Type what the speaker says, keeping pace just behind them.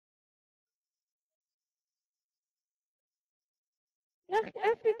Nach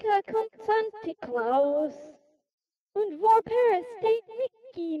Afrika kommt Santa Claus und vor Paris steht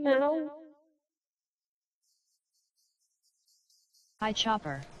Mickey Mouse. Hi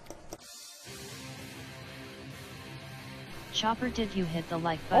Chopper. Chopper, did you hit the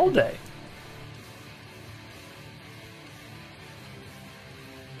like button? All day.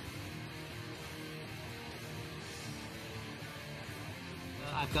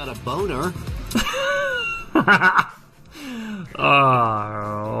 I've got a boner.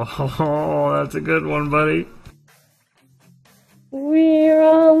 Oh, that's a good one, buddy. We're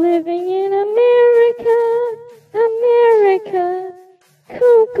all living in America, America.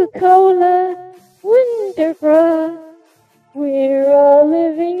 Coca-Cola, Wonderbra. We're all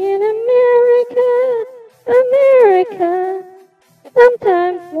living in America, America.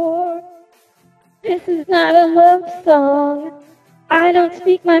 Sometimes more. This is not a love song. I don't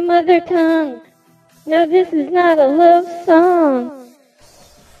speak my mother tongue. No, this is not a love song.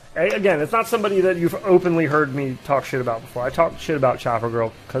 Again, it's not somebody that you've openly heard me talk shit about before. I talk shit about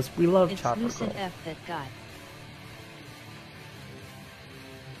ChopperGirl because we love It's ChopperGirl. Lucid F that guy.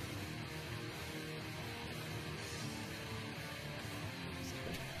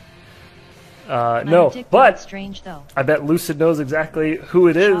 No, but strange though. I bet Lucid knows exactly who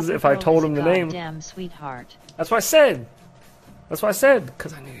it is if I ChopperGirl told is him a the name. Goddamn sweetheart. That's what I said. That's what I said,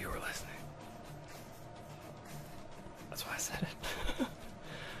 because I knew you were listening. That's why I said it.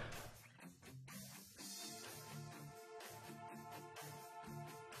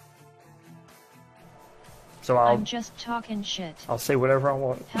 So I'm just talking shit. I'll say whatever I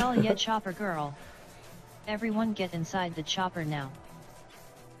want. Hell yeah, Chopper Girl. Everyone get inside the chopper now.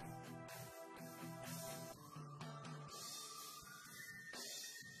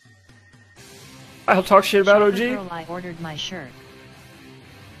 I'll talk shit about OG. Girl, I ordered my shirt.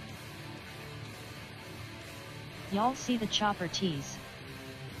 Y'all see the chopper tees?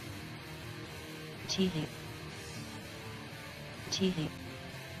 TeeHee. TeeHee.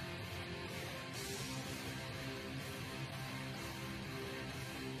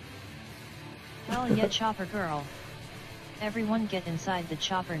 Hell yeah, Chopper Girl. Everyone get inside the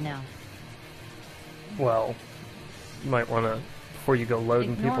chopper now. Well, you might want to, before you go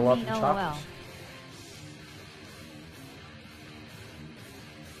loading Ignore people up me, in LOL. choppers.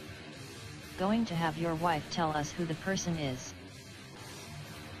 Going to have your wife tell us who the person is.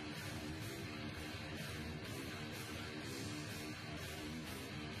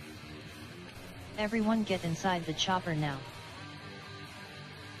 Everyone get inside the chopper now.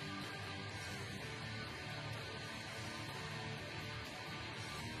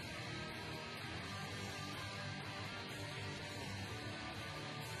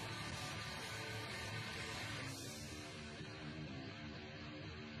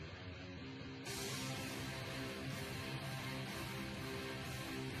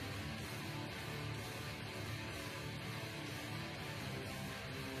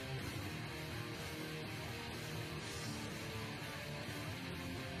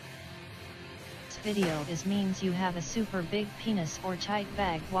 Video is means you have a super big penis or tight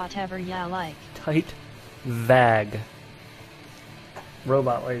bag, whatever ya like. Tight vag.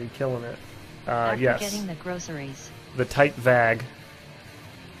 Robot lady killing it. After yes. getting the groceries. The tight vag.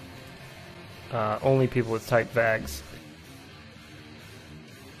 Only people with tight vags